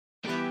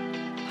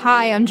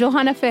Hi, I'm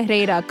Johanna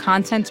Ferreira,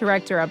 content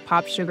director at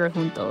Pop Sugar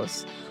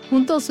Juntos.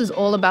 Juntos is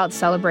all about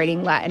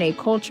celebrating Latinx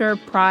culture,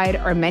 pride,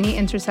 our many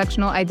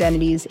intersectional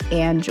identities,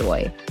 and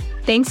joy.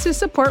 Thanks to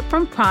support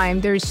from Prime,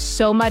 there's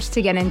so much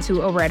to get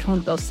into over at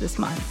Juntos this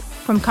month.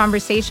 From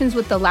conversations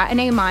with the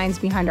Latinx minds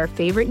behind our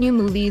favorite new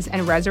movies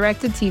and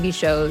resurrected TV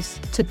shows,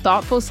 to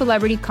thoughtful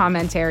celebrity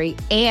commentary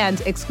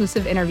and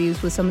exclusive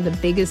interviews with some of the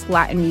biggest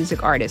Latin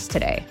music artists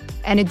today.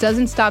 And it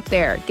doesn't stop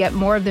there. Get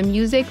more of the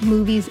music,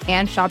 movies,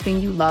 and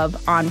shopping you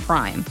love on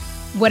Prime.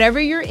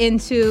 Whatever you're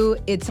into,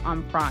 it's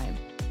on Prime.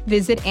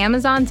 Visit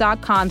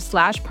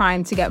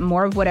Amazon.com/Prime to get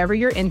more of whatever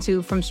you're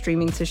into, from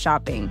streaming to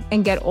shopping.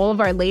 And get all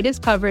of our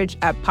latest coverage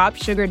at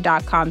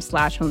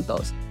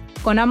popsugar.com/juntos.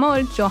 Con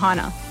amor,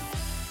 Johanna.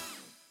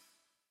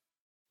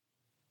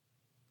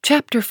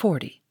 Chapter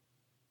 40.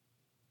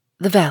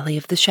 The Valley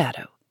of the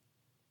Shadow.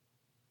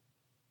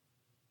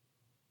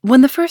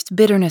 When the first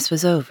bitterness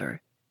was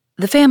over,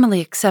 the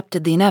family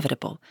accepted the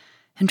inevitable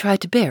and tried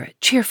to bear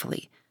it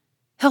cheerfully,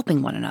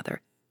 helping one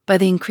another by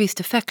the increased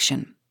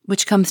affection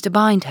which comes to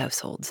bind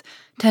households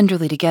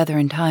tenderly together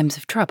in times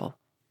of trouble.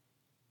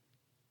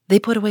 They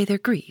put away their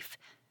grief,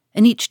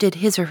 and each did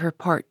his or her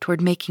part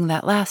toward making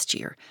that last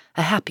year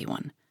a happy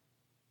one.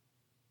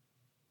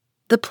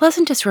 The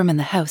pleasantest room in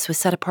the house was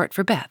set apart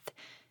for Beth,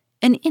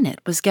 and in it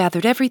was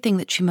gathered everything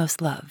that she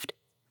most loved: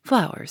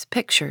 flowers,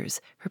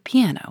 pictures, her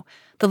piano,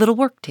 the little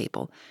work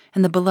table,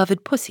 and the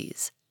beloved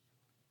pussies.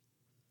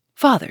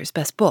 Father's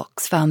best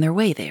books found their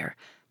way there,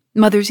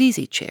 Mother's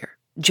easy chair,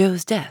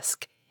 Joe's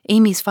desk,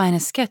 Amy's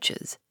finest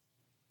sketches,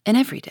 and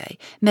every day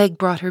Meg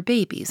brought her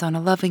babies on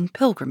a loving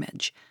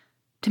pilgrimage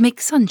to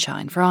make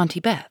sunshine for Auntie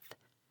Beth.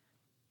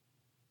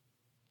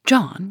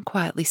 John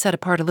quietly set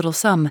apart a little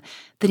sum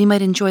that he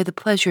might enjoy the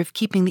pleasure of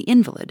keeping the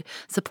invalid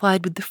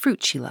supplied with the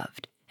fruit she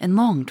loved and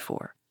longed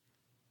for.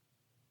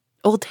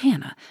 Old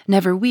Hannah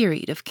never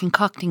wearied of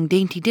concocting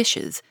dainty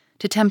dishes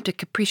to tempt a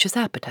capricious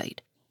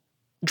appetite,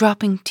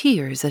 dropping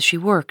tears as she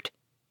worked,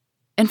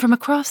 and from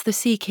across the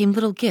sea came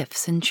little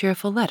gifts and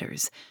cheerful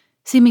letters,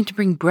 seeming to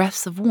bring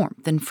breaths of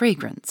warmth and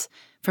fragrance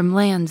from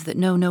lands that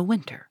know no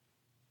winter.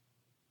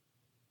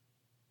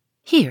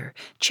 Here,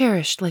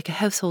 cherished like a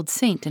household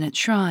saint in its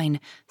shrine,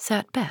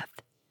 sat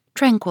Beth,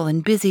 tranquil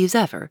and busy as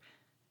ever,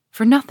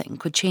 for nothing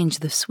could change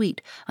the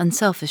sweet,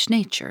 unselfish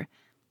nature,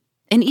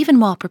 and even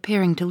while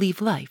preparing to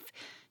leave life,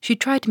 she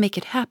tried to make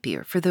it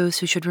happier for those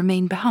who should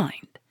remain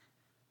behind.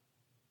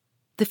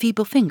 The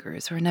feeble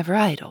fingers were never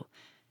idle,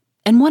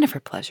 and one of her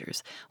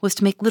pleasures was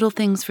to make little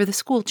things for the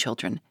school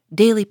children,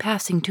 daily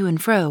passing to and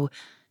fro,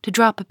 to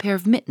drop a pair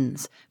of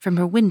mittens from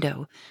her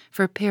window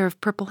for a pair of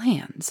purple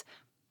hands,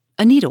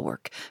 a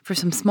needlework for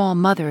some small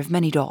mother of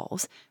many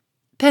dolls,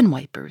 pen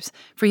wipers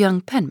for young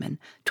penmen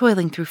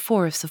toiling through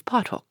forests of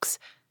pothooks,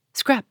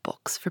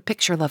 scrapbooks for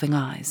picture-loving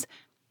eyes,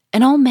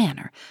 and all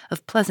manner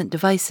of pleasant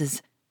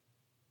devices,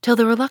 till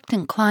the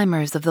reluctant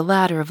climbers of the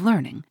ladder of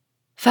learning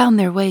found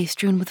their way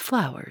strewn with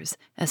flowers,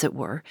 as it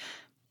were,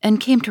 and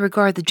came to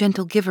regard the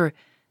gentle giver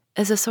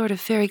as a sort of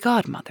fairy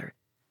godmother,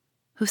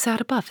 who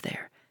sat above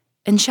there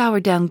and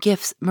showered down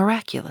gifts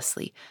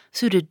miraculously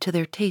suited to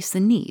their tastes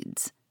and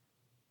needs.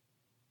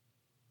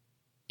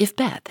 If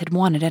Beth had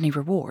wanted any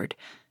reward,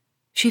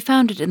 she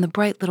found it in the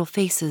bright little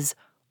faces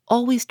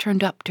always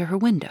turned up to her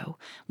window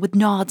with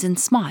nods and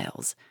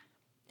smiles,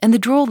 and the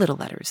droll little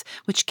letters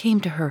which came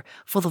to her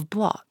full of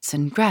blots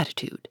and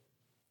gratitude.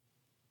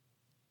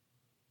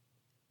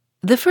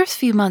 The first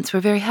few months were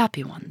very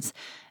happy ones,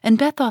 and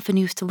Beth often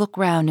used to look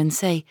round and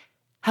say,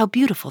 "How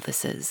beautiful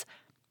this is,"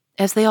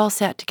 as they all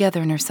sat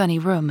together in her sunny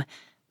room,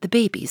 the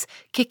babies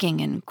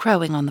kicking and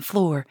crowing on the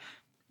floor,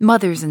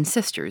 mothers and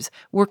sisters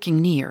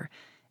working near,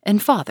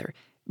 and father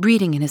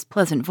reading in his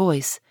pleasant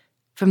voice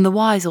from the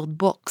wise old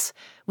books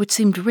which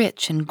seemed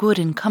rich and good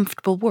and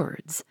comfortable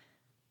words,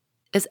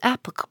 as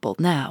applicable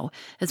now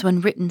as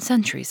when written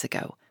centuries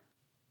ago.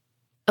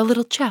 A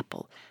little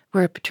chapel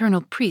where a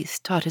paternal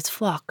priest taught his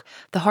flock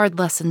the hard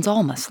lessons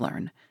all must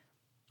learn,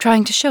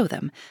 trying to show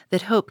them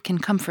that hope can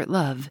comfort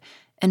love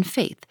and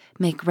faith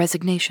make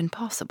resignation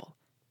possible.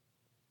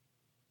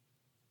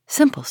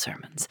 Simple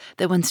sermons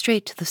that went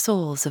straight to the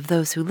souls of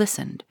those who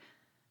listened,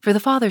 for the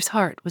father's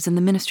heart was in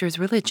the minister's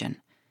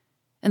religion,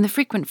 and the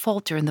frequent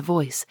falter in the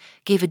voice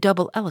gave a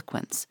double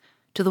eloquence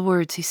to the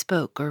words he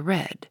spoke or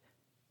read.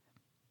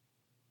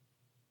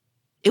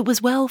 It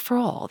was well for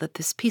all that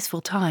this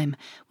peaceful time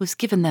was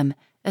given them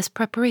as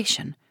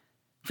preparation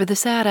for the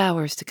sad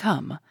hours to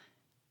come,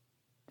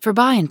 for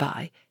by and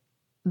by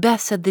Beth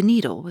said the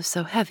needle was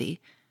so heavy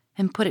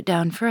and put it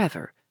down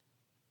forever.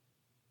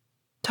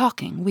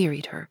 Talking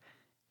wearied her,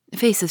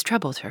 faces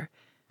troubled her,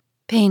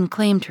 pain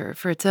claimed her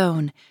for its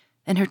own,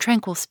 and her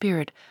tranquil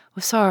spirit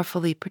was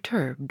sorrowfully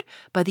perturbed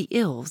by the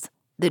ills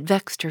that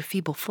vexed her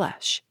feeble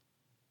flesh.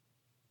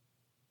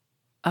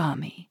 Ah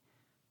me!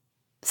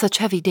 Such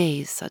heavy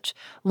days, such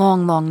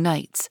long, long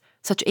nights,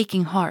 such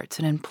aching hearts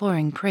and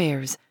imploring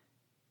prayers,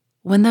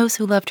 when those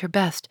who loved her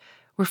best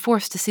were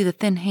forced to see the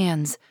thin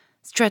hands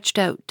stretched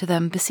out to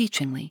them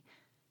beseechingly,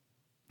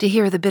 to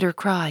hear the bitter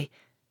cry,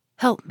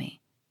 "Help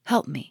me,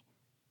 help me,"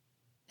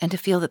 and to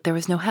feel that there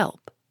was no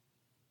help.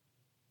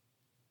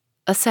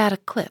 A sad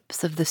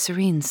eclipse of the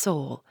serene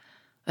soul,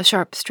 a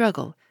sharp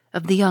struggle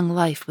of the young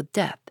life with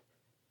death.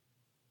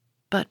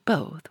 But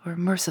both were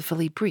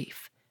mercifully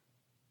brief.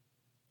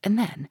 And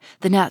then,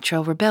 the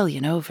natural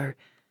rebellion over,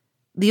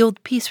 the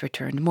old peace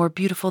returned more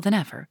beautiful than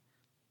ever.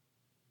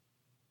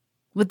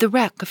 With the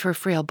wreck of her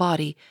frail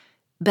body,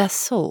 Beth's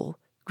soul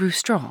grew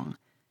strong,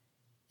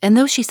 and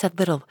though she said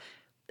little,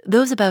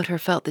 those about her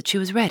felt that she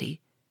was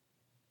ready,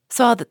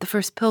 saw that the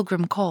first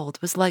pilgrim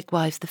called was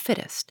likewise the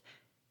fittest,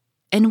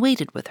 and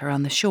waited with her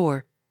on the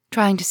shore,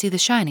 trying to see the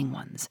shining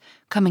ones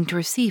coming to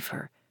receive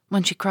her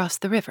when she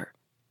crossed the river.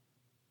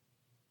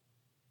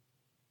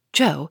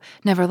 Joe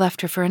never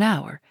left her for an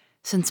hour,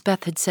 since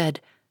Beth had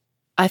said,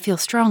 "I feel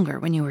stronger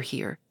when you were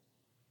here."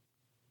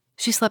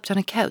 She slept on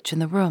a couch in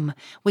the room,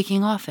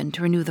 waking often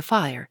to renew the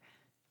fire,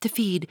 to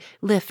feed,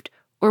 lift,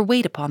 or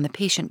wait upon the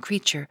patient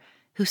creature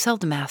who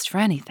seldom asked for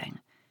anything,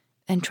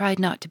 and tried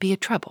not to be a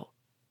trouble.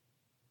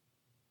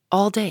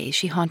 All day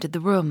she haunted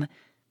the room,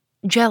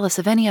 jealous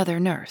of any other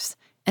nurse,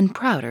 and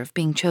prouder of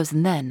being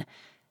chosen then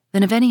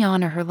than of any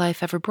honor her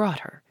life ever brought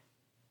her.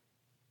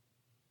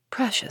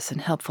 Precious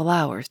and helpful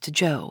hours to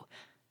Joe,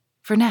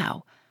 for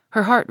now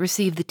her heart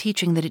received the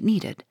teaching that it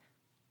needed.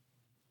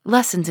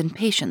 Lessons in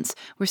patience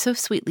were so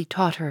sweetly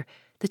taught her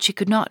that she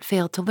could not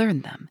fail to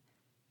learn them.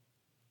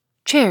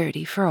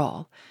 Charity for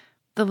all,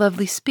 the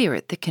lovely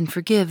spirit that can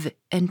forgive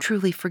and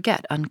truly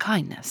forget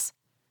unkindness,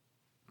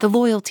 the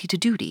loyalty to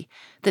duty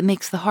that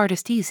makes the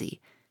hardest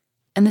easy,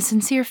 and the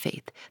sincere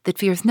faith that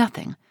fears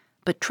nothing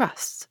but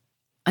trusts,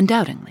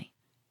 undoubtingly.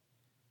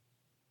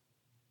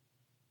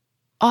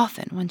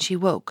 Often, when she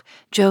woke,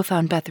 Joe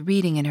found Beth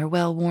reading in her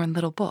well-worn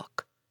little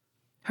book,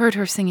 heard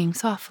her singing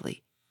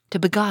softly to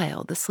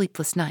beguile the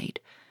sleepless night,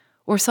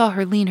 or saw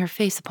her lean her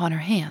face upon her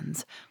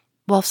hands,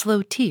 while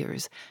slow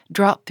tears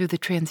dropped through the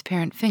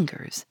transparent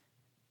fingers,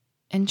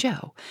 and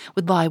Joe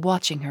would lie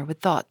watching her with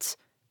thoughts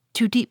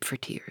too deep for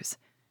tears,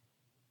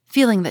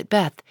 feeling that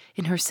Beth,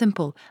 in her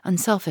simple,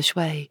 unselfish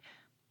way,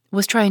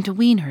 was trying to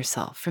wean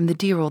herself from the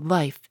dear old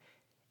life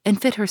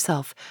and fit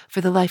herself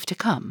for the life to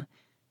come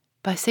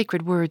by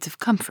sacred words of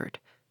comfort,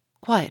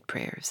 quiet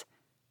prayers,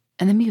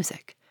 and the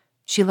music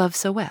she loved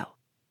so well.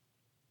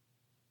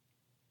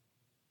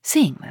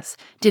 Seeing this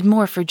did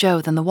more for Joe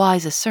than the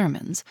wisest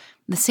sermons,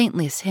 the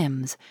saintliest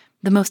hymns,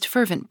 the most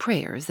fervent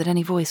prayers that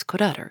any voice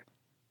could utter.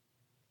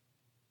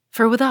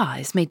 For with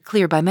eyes made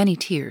clear by many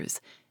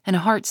tears, and a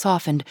heart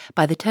softened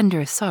by the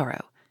tenderest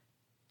sorrow,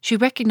 she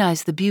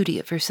recognized the beauty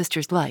of her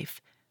sister's life,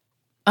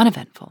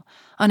 uneventful,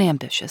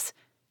 unambitious,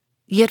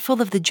 yet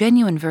full of the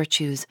genuine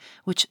virtues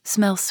which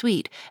smell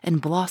sweet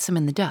and blossom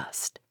in the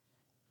dust,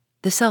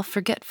 the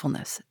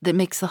self-forgetfulness that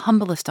makes the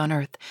humblest on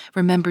earth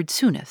remembered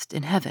soonest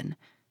in heaven,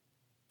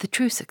 the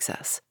true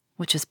success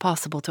which is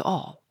possible to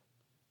all.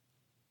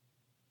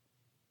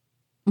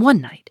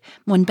 One night,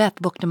 when Beth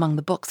looked among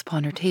the books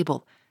upon her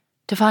table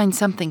to find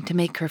something to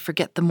make her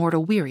forget the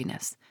mortal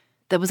weariness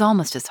that was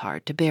almost as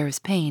hard to bear as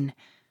pain,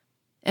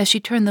 as she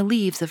turned the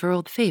leaves of her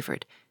old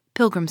favorite,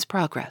 Pilgrim's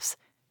Progress,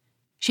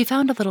 she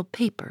found a little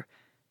paper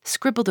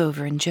scribbled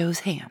over in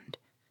Joe's hand.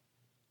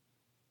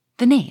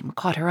 The name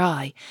caught her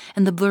eye,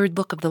 and the blurred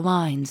look of the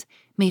lines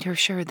made her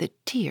sure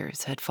that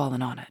tears had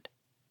fallen on it.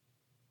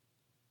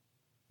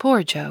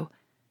 Poor Joe,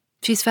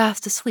 she's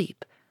fast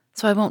asleep,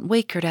 so I won't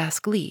wake her to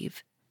ask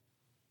leave.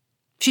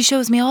 She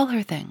shows me all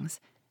her things,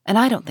 and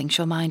I don't think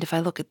she'll mind if I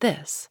look at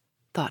this,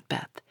 thought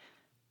Beth,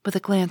 with a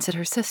glance at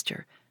her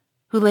sister,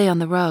 who lay on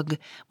the rug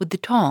with the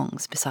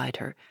tongs beside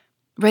her,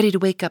 ready to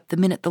wake up the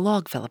minute the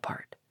log fell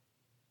apart.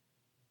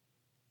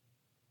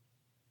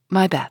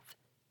 My Beth,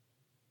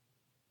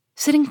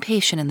 sitting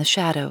patient in the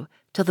shadow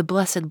till the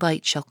blessed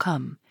light shall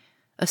come,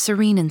 a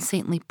serene and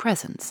saintly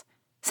presence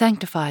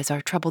sanctifies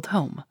our troubled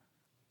home.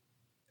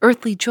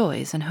 Earthly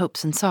joys and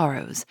hopes and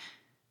sorrows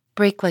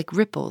break like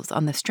ripples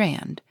on the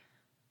strand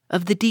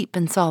of the deep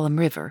and solemn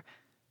river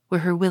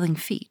where her willing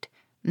feet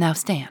now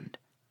stand.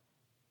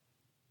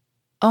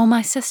 O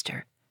my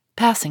sister,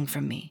 passing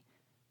from me,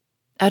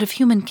 out of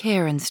human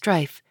care and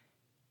strife,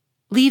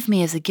 leave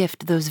me as a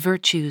gift those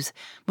virtues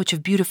which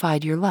have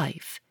beautified your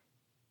life.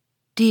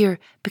 Dear,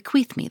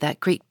 bequeath me that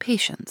great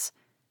patience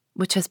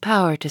which has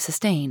power to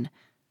sustain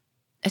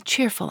a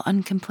cheerful,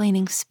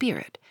 uncomplaining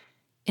spirit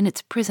in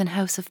its prison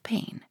house of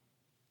pain.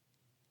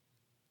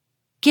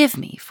 Give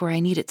me, for I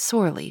need it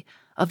sorely,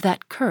 of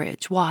that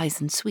courage wise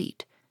and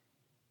sweet,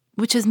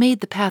 which has made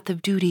the path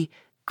of duty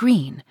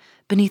green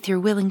beneath your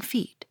willing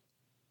feet.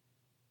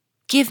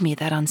 Give me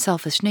that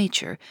unselfish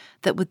nature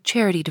that with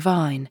charity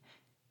divine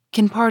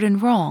can pardon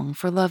wrong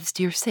for love's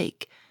dear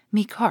sake,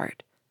 meek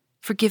heart,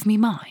 forgive me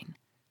mine.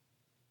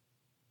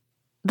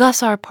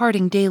 Thus our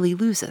parting daily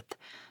loseth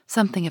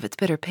something of its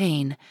bitter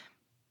pain,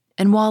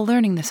 and while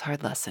learning this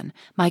hard lesson,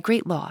 my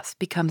great loss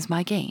becomes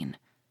my gain.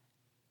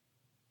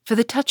 For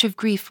the touch of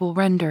grief will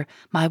render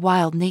my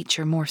wild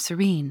nature more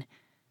serene,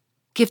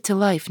 give to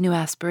life new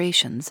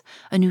aspirations,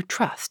 a new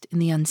trust in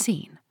the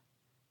unseen.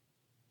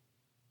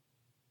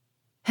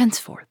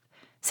 Henceforth,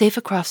 safe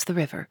across the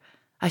river,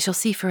 I shall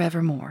see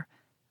forevermore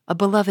a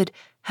beloved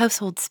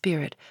household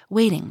spirit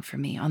waiting for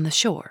me on the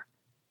shore.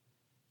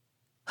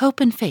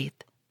 Hope and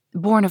faith,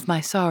 born of my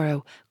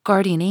sorrow,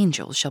 guardian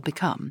angels shall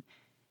become,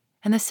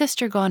 and the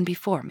sister gone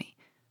before me,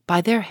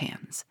 by their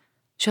hands,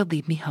 shall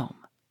lead me home.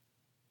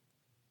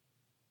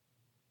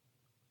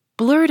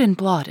 Blurred and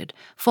blotted,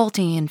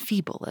 faulty and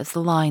feeble as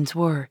the lines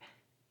were,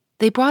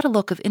 they brought a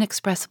look of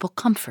inexpressible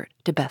comfort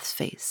to Beth's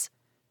face.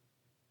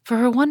 For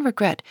her one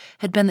regret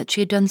had been that she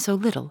had done so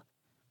little,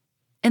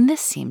 and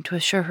this seemed to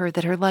assure her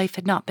that her life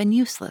had not been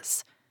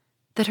useless,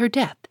 that her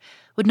death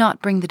would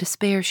not bring the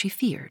despair she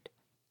feared.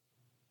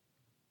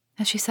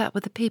 As she sat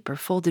with the paper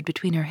folded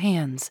between her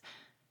hands,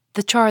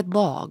 the charred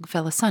log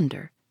fell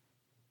asunder.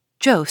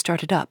 Joe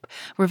started up,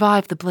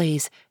 revived the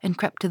blaze, and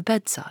crept to the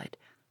bedside,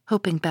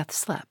 hoping Beth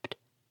slept.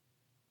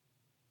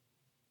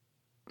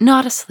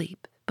 "Not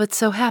asleep, but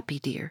so happy,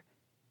 dear.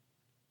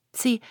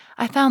 See,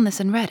 I found this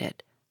and read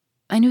it.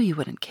 I knew you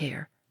wouldn't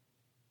care.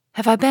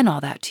 Have I been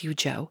all that to you,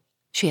 Joe?"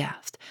 she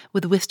asked,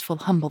 with wistful,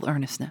 humble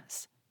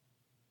earnestness.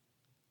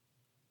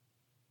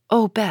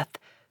 "Oh, Beth,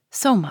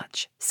 so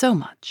much, so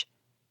much."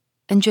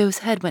 And Joe's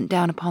head went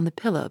down upon the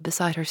pillow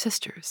beside her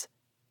sister's.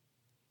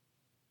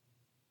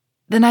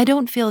 "Then I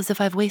don't feel as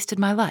if I've wasted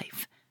my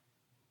life.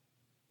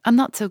 I'm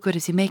not so good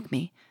as you make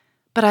me,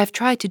 but I've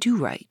tried to do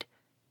right.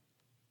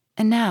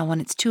 And now, when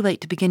it's too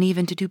late to begin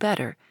even to do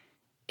better,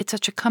 it's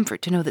such a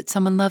comfort to know that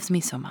someone loves me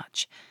so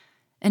much,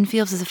 and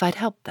feels as if I'd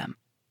help them.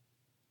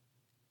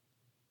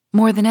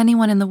 More than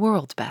anyone in the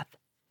world, Beth.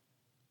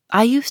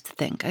 I used to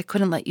think I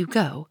couldn't let you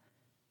go,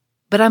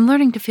 but I'm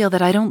learning to feel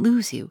that I don't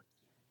lose you,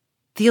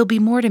 that you'll be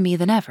more to me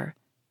than ever,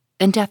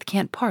 and death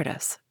can't part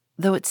us,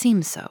 though it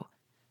seems so.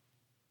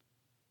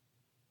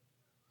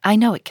 I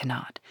know it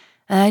cannot,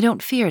 and I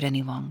don't fear it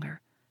any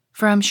longer,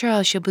 for I'm sure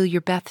I shall be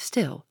your Beth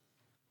still,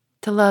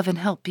 to love and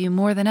help you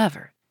more than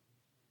ever.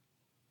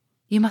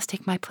 You must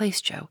take my place,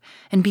 Joe,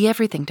 and be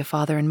everything to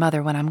Father and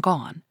Mother when I'm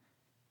gone.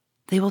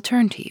 They will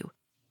turn to you.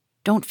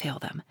 Don't fail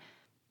them.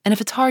 And if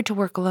it's hard to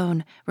work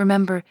alone,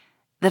 remember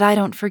that I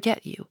don't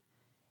forget you,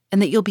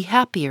 and that you'll be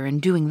happier in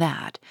doing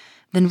that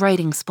than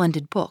writing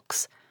splendid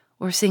books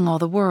or seeing all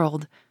the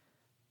world,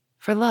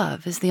 for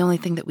love is the only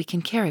thing that we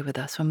can carry with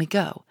us when we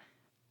go,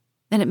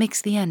 and it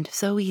makes the end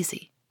so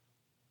easy.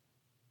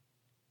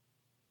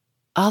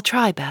 I'll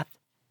try, Beth."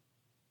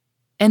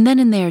 And then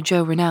and there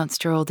Joe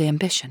renounced her old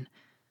ambition,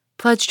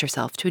 pledged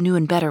herself to a new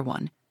and better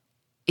one,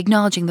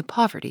 acknowledging the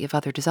poverty of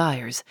other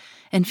desires,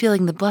 and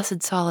feeling the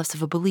blessed solace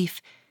of a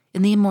belief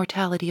in the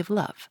immortality of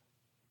love.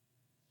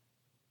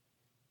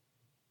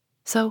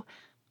 So,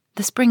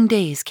 the spring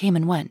days came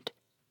and went.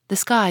 The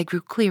sky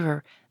grew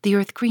clearer, the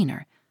earth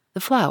greener, the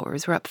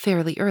flowers were up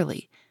fairly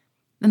early,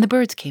 and the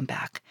birds came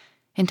back,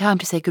 in time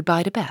to say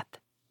goodbye to Beth,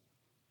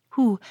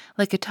 who,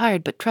 like a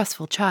tired but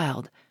trustful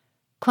child,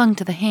 clung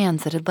to the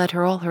hands that had led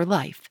her all her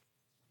life,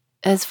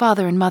 as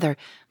Father and Mother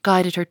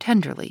guided her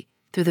tenderly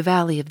through the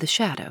valley of the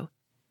shadow,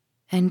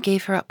 and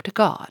gave her up to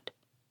God.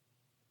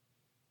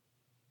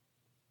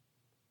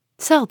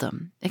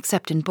 Seldom,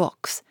 except in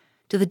books,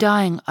 do the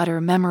dying utter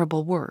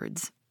memorable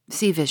words,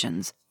 see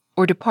visions,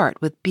 or depart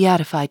with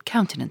beatified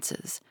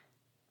countenances.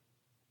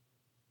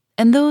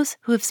 And those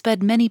who have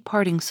sped many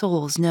parting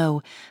souls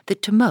know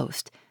that to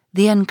most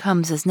the end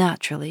comes as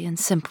naturally and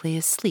simply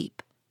as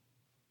sleep.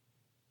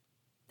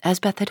 As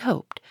Beth had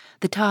hoped,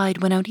 the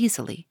tide went out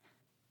easily,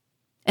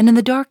 and in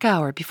the dark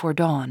hour before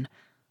dawn,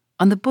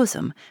 on the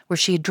bosom where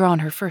she had drawn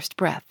her first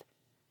breath,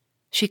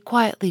 she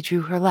quietly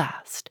drew her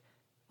last,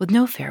 with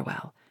no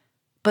farewell,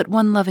 but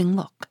one loving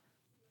look,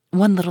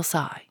 one little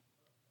sigh.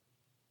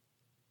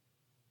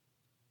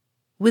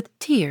 With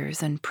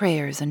tears and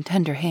prayers and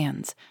tender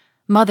hands,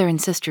 Mother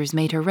and sisters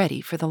made her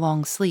ready for the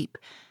long sleep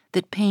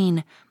that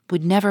pain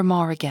would never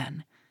mar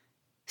again,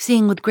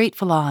 seeing with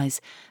grateful eyes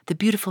the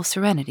beautiful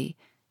serenity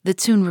that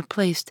soon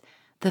replaced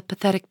the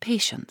pathetic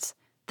patience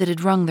that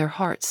had wrung their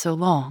hearts so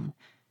long,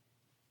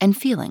 and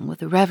feeling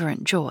with a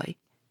reverent joy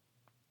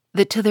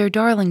that to their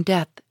darling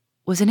death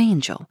was an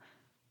angel,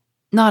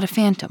 not a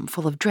phantom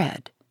full of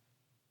dread.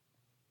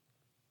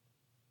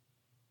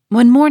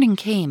 When morning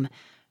came,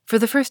 for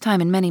the first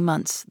time in many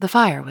months, the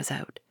fire was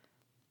out.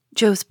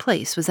 Joe's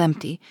place was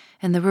empty,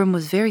 and the room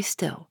was very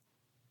still.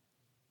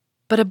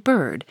 But a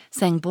bird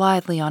sang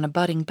blithely on a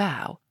budding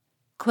bough.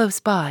 Close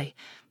by,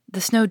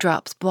 the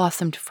snowdrops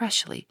blossomed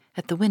freshly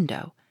at the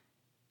window,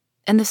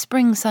 and the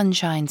spring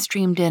sunshine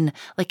streamed in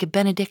like a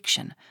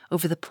benediction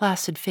over the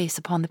placid face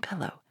upon the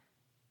pillow.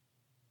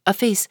 A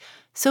face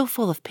so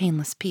full of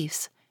painless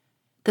peace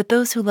that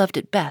those who loved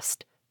it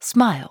best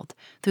smiled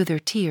through their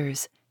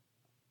tears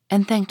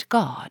and thanked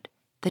God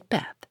that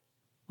Beth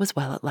was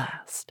well at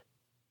last.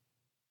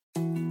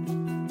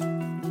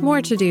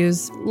 More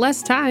to-dos,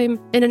 less time,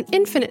 and an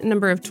infinite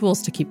number of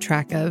tools to keep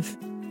track of.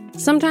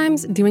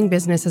 Sometimes doing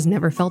business has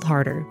never felt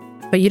harder,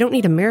 but you don't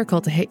need a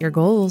miracle to hit your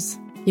goals.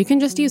 You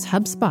can just use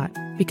HubSpot,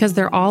 because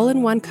their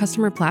all-in-one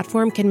customer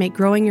platform can make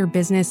growing your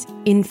business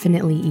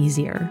infinitely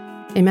easier.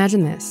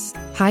 Imagine this: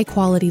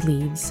 high-quality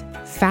leads,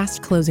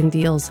 fast closing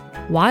deals,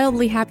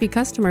 wildly happy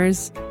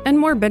customers, and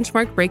more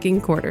benchmark-breaking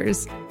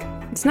quarters.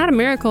 It's not a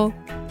miracle,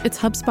 it's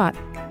HubSpot.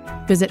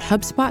 Visit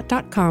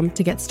HubSpot.com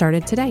to get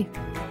started today.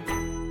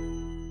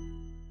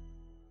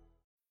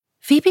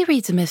 Phoebe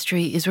Reads a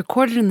Mystery is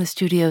recorded in the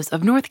studios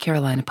of North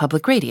Carolina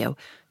Public Radio,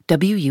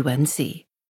 WUNC.